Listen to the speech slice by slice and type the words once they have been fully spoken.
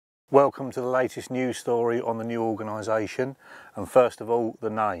Welcome to the latest news story on the new organisation, and first of all, the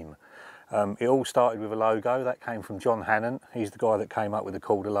name. It all started with a logo that came from John Hannon. He's the guy that came up with the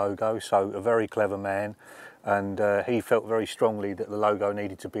Calder logo, so a very clever man, and he felt very strongly that the logo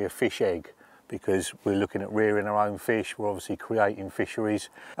needed to be a fish egg because we're looking at rearing our own fish, we're obviously creating fisheries,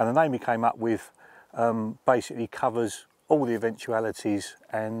 and the name he came up with basically covers all the eventualities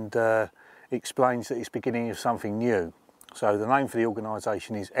and explains that it's beginning of something new. So the name for the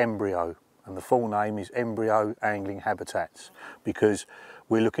organisation is Embryo, and the full name is Embryo Angling Habitats, because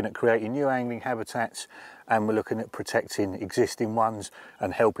we're looking at creating new angling habitats and we're looking at protecting existing ones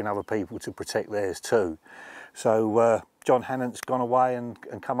and helping other people to protect theirs too. So John Hannon's gone away and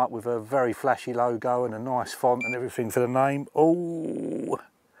come up with a very flashy logo and a nice font and everything for the name. Oh,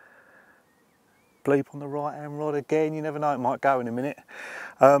 bleep on the right hand rod again, you never know, it might go in a minute.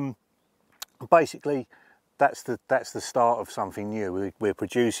 Basically, that's the start of something new. We're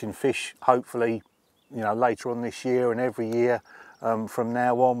producing fish, hopefully, you know, later on this year and every year from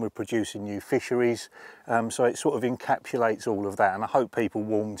now on. We're producing new fisheries, so it sort of encapsulates all of that, and I hope people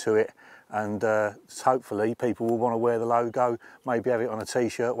warm to it, and hopefully people will want to wear the logo, maybe have it on a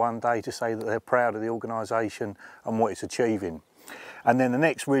t-shirt one day to say that they're proud of the organisation and what it's achieving. And then the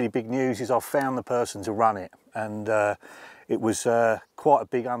next really big news is I've found the person to run it, and it was quite a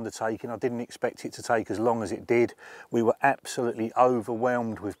big undertaking. I didn't expect it to take as long as it did. We were absolutely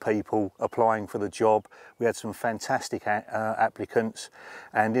overwhelmed with people applying for the job. We had some fantastic applicants,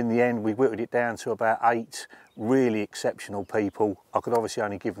 and in the end we whittled it down to about 8 really exceptional people. I could obviously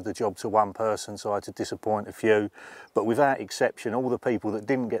only give the job to one person, so I had to disappoint a few, but without exception, all the people that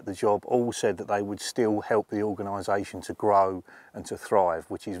didn't get the job all said that they would still help the organisation to grow and to thrive,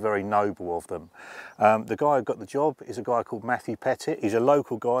 which is very noble of them. The guy who got the job is a guy called Matthew Pettit. He's a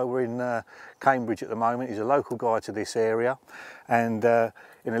local guy. We're in Cambridge at the moment. He's a local guy to this area, and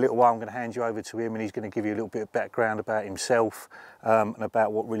in a little while I'm going to hand you over to him, and he's going to give you a little bit of background about himself and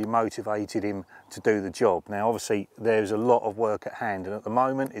about what really motivated him to do the job. Now obviously there's a lot of work at hand, and at the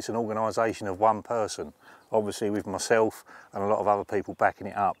moment it's an organisation of one person, obviously with myself and a lot of other people backing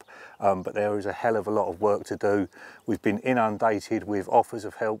it up, but there is a hell of a lot of work to do. We've been inundated with offers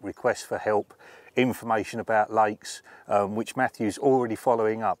of help, requests for help, information about lakes, which Matthew's already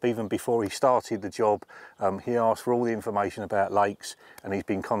following up. Even before he started the job, he asked for all the information about lakes, and he's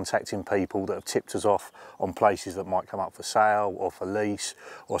been contacting people that have tipped us off on places that might come up for sale or for lease,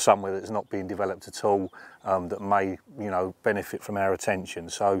 or somewhere that's not being developed at all, that may, you know, benefit from our attention.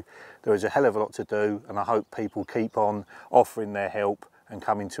 So there is a hell of a lot to do, and I hope people keep on offering their help and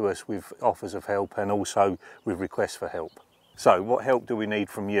coming to us with offers of help and also with requests for help. So what help do we need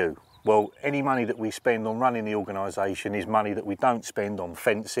from you? Well, any money that we spend on running the organisation is money that we don't spend on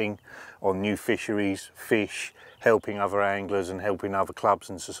fencing, on new fisheries, fish, helping other anglers and helping other clubs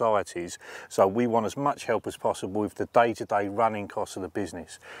and societies. So we want as much help as possible with the day-to-day running costs of the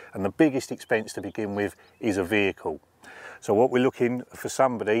business. And the biggest expense to begin with is a vehicle. So what we're looking for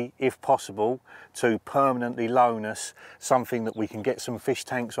somebody, if possible, to permanently loan us something that we can get some fish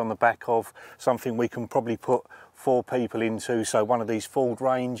tanks on the back of, something we can probably put 4 people into, so one of these Ford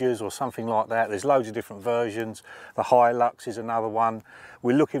Rangers or something like that. There's loads of different versions. The Hilux is another one.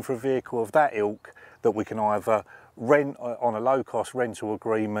 We're looking for a vehicle of that ilk that we can either rent on a low-cost rental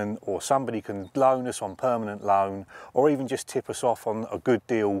agreement, or somebody can loan us on permanent loan, or even just tip us off on a good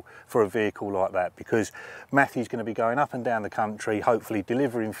deal for a vehicle like that, because Matthew's going to be going up and down the country, hopefully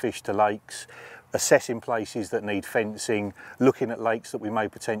delivering fish to lakes, assessing places that need fencing, looking at lakes that we may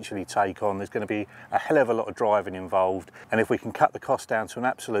potentially take on. There's going to be a hell of a lot of driving involved, and if we can cut the cost down to an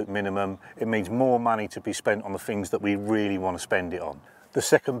absolute minimum, it means more money to be spent on the things that we really want to spend it on. The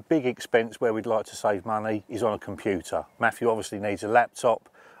second big expense where we'd like to save money is on a computer. Matthew obviously needs a laptop.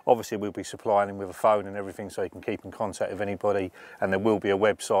 Obviously we'll be supplying him with a phone and everything so he can keep in contact with anybody, and there will be a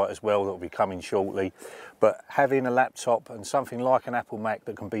website as well that will be coming shortly. But having a laptop and something like an Apple Mac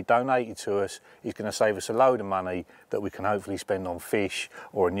that can be donated to us is going to save us a load of money that we can hopefully spend on fish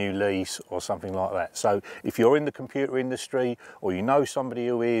or a new lease or something like that. So if you're in the computer industry, or you know somebody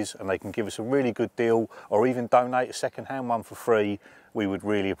who is, and they can give us a really good deal or even donate a second-hand one for free, we would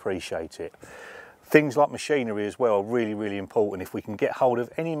really appreciate it. Things like machinery as well are really, really important. If we can get hold of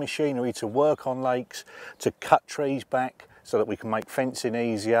any machinery to work on lakes, to cut trees back so that we can make fencing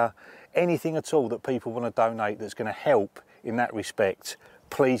easier, anything at all that people want to donate that's going to help in that respect,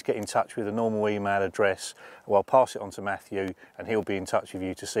 please get in touch with a normal email address. Well, I'll pass it on to Matthew and he'll be in touch with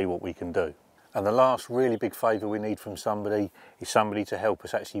you to see what we can do. And the last really big favour we need from somebody is somebody to help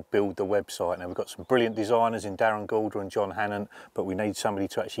us actually build the website. Now we've got some brilliant designers in Darren Goulder and John Hannant, but we need somebody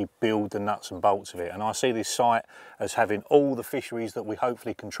to actually build the nuts and bolts of it. And I see this site as having all the fisheries that we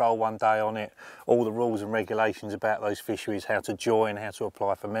hopefully control one day on it, all the rules and regulations about those fisheries, how to join, how to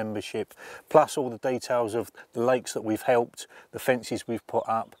apply for membership, plus all the details of the lakes that we've helped, the fences we've put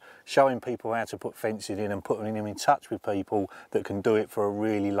up, showing people how to put fencing in and putting them in touch with people that can do it for a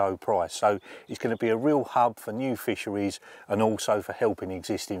really low price. So it's going to be a real hub for new fisheries and also for helping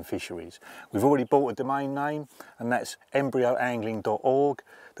existing fisheries. We've already bought a domain name, and that's embryoangling.org.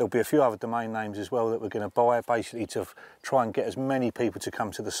 There'll be a few other domain names as well that we're going to buy, basically to try and get as many people to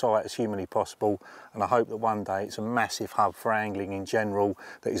come to the site as humanly possible. And I hope that one day it's a massive hub for angling in general,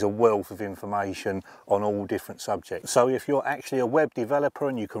 that is a wealth of information on all different subjects. So if you're actually a web developer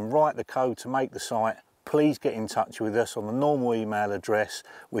and you can write the code to make the site, please get in touch with us on the normal email address,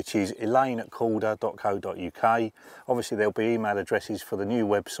 which is elaine@calder.co.uk. Obviously there'll be email addresses for the new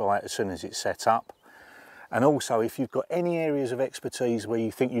website as soon as it's set up. And also, if you've got any areas of expertise where you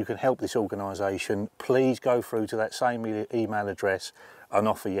think you can help this organisation, please go through to that same email address and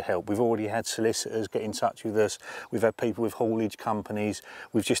offer your help. We've already had solicitors get in touch with us. We've had people with haulage companies.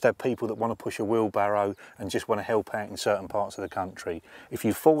 We've just had people that want to push a wheelbarrow and just want to help out in certain parts of the country. If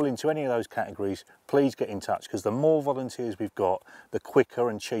you fall into any of those categories, please get in touch, because the more volunteers we've got, the quicker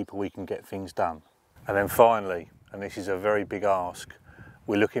and cheaper we can get things done. And then finally, and this is a very big ask,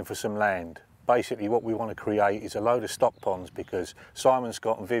 we're looking for some land. Basically what we want to create is a load of stock ponds, because Simon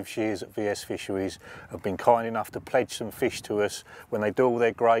Scott and Viv Shears at VS Fisheries have been kind enough to pledge some fish to us when they do all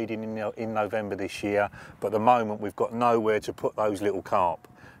their grading in November this year, but at the moment we've got nowhere to put those little carp.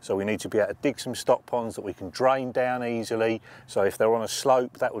 So we need to be able to dig some stock ponds that we can drain down easily. So if they're on a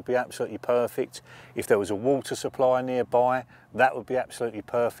slope, that would be absolutely perfect. If there was a water supply nearby, that would be absolutely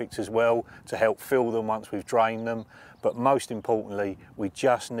perfect as well, to help fill them once we've drained them. But most importantly, we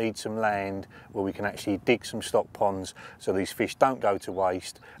just need some land where we can actually dig some stock ponds so these fish don't go to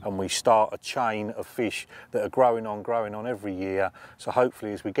waste, and we start a chain of fish that are growing on every year. So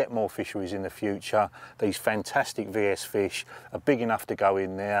hopefully as we get more fisheries in the future, these fantastic VS fish are big enough to go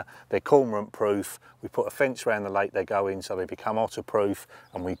in there. They're cormorant proof. We put a fence around the lake they go in so they become otter proof,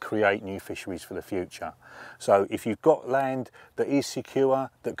 and we create new fisheries for the future. So if you've got land that is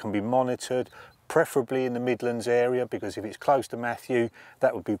secure, that can be monitored, preferably in the Midlands area, because if it's close to Matthew,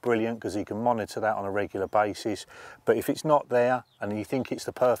 that would be brilliant, because he can monitor that on a regular basis. But if it's not there and you think it's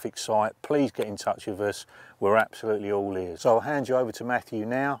the perfect site, please get in touch with us. We're absolutely all ears. So I'll hand you over to Matthew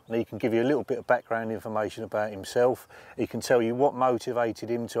now, and he can give you a little bit of background information about himself. He can tell you what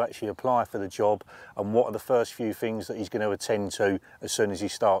motivated him to actually apply for the job, and what are the first few things that he's going to attend to as soon as he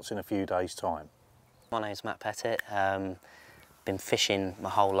starts in a few days' time. My name's Matt Pettit. Been fishing my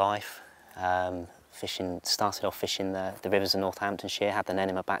whole life. Started off fishing the rivers of Northamptonshire, had the Nen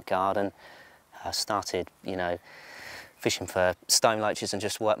in my back garden. Started, fishing for stone loaches and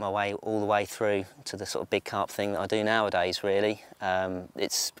just worked my way all the way through to the sort of big carp thing that I do nowadays, really.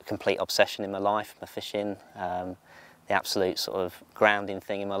 It's a complete obsession in my life, my fishing, the absolute sort of grounding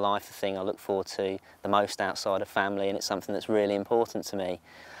thing in my life, the thing I look forward to the most outside of family, and it's something that's really important to me.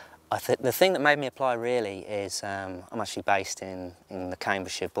 The thing that made me apply really is I'm actually based in the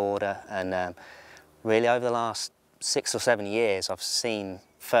Cambridgeshire border, and really over the last 6 or 7 years I've seen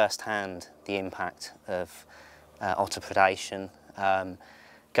firsthand the impact of otter predation.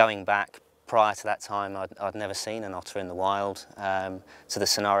 Going back prior to that time, I'd never seen an otter in the wild, to the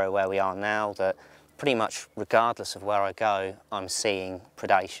scenario where we are now, that pretty much regardless of where I go, I'm seeing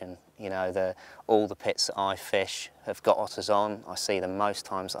predation. All the pits that I fish have got otters on. I see them most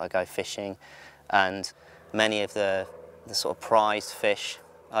times that I go fishing, and many of the sort of prized fish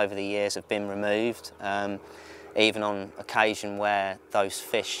over the years have been removed. Even on occasion where those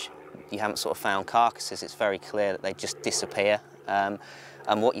fish, you haven't sort of found carcasses, it's very clear that they just disappear. And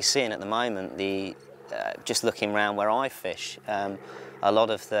what you're seeing at the moment, just looking around where I fish, a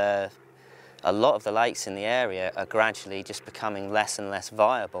lot of the lakes in the area are gradually just becoming less and less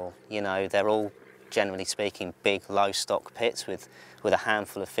viable. They're all, generally speaking, big, low stock pits with a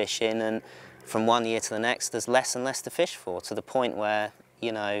handful of fish in, and from one year to the next, there's less and less to fish for, to the point where,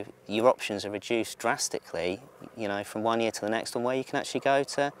 your options are reduced drastically, from one year to the next, on where you can actually go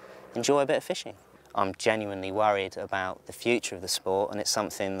to enjoy a bit of fishing. I'm genuinely worried about the future of the sport, and it's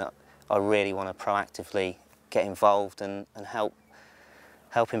something that I really want to proactively get involved and help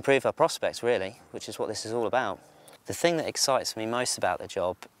improve our prospects, really, which is what this is all about. The thing that excites me most about the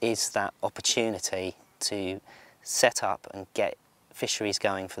job is that opportunity to set up and get fisheries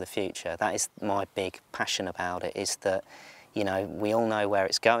going for the future. That is my big passion about it, is that you know, we all know where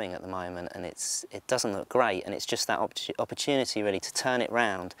it's going at the moment, and it doesn't look great, and it's just that opportunity really to turn it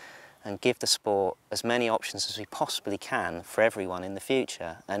round and give the sport as many options as we possibly can for everyone in the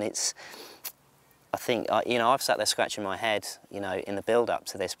future. And it's, I think, you know, I've sat there scratching my head, you know, in the build-up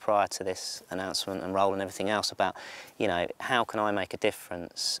to this, prior to this announcement and role and everything else, about, you know, how can I make a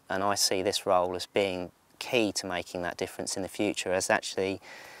difference? And I see this role as being key to making that difference in the future, as actually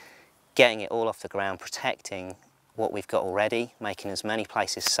getting it all off the ground, protecting what we've got already, making as many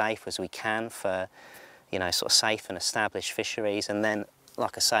places safe as we can for, you know, sort of safe and established fisheries, and then,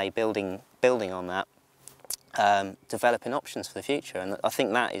 like I say, building on that, developing options for the future. And I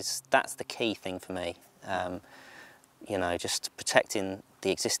think that's the key thing for me. You know, just protecting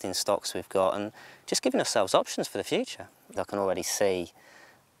the existing stocks we've got and just giving ourselves options for the future. I can already see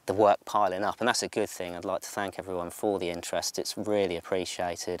the work piling up, and that's a good thing. I'd like to thank everyone for the interest. It's really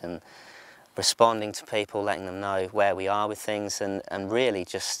appreciated, and responding to people, letting them know where we are with things, and really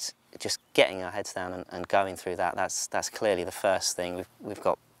just getting our heads down and going through that. That's clearly the first thing. We've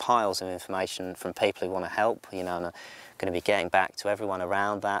got piles of information from people who want to help, you know, and are going to be getting back to everyone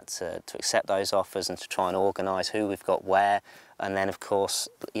around that to accept those offers and to try and organise who we've got where. And then, of course,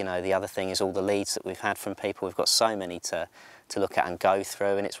 you know, the other thing is all the leads that we've had from people. We've got so many to look at and go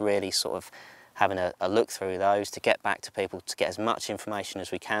through, and it's really sort of having a look through those to get back to people, to get as much information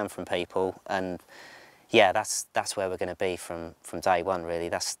as we can from people. And yeah, that's where we're going to be from day one, really.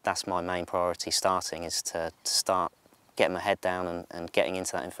 That's my main priority starting, is to start getting my head down and getting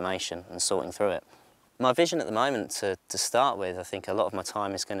into that information and sorting through it. My vision at the moment, to start with, I think a lot of my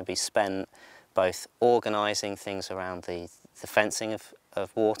time is going to be spent both organising things around the fencing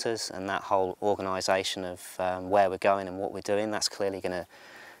of waters, and that whole organisation of where we're going and what we're doing. That's clearly going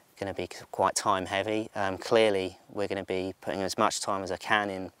to be quite time heavy. Clearly we're going to be putting as much time as I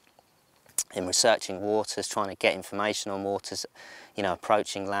can in researching waters, trying to get information on waters, you know,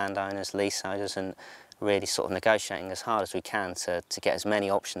 approaching landowners, leaseholders, and really sort of negotiating as hard as we can to get as many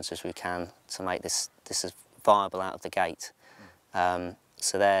options as we can to make this as viable out of the gate.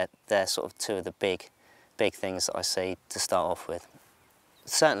 So they're sort of two of the big things that I see to start off with.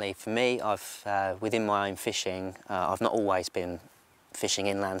 Certainly for me, within my own fishing, I've not always been fishing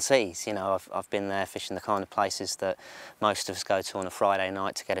inland seas. You know, I've been there fishing the kind of places that most of us go to on a Friday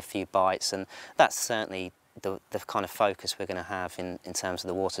night to get a few bites, and that's certainly the kind of focus we're going to have in terms of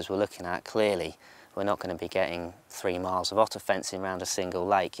the waters we're looking at. Clearly, we're not going to be getting 3 miles of otter fencing around a single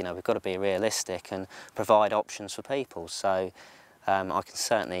lake. You know, we've got to be realistic and provide options for people. So I can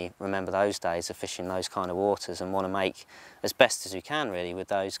certainly remember those days of fishing those kind of waters and want to make as best as we can, really, with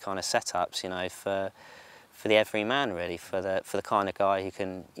those kind of setups, you know, for the everyman, really, for the kind of guy who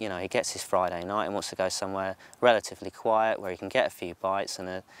can, you know, he gets his Friday night and wants to go somewhere relatively quiet where he can get a few bites and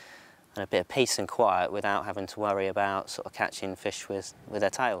a bit of peace and quiet without having to worry about sort of catching fish with their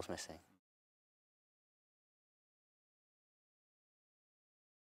tails missing.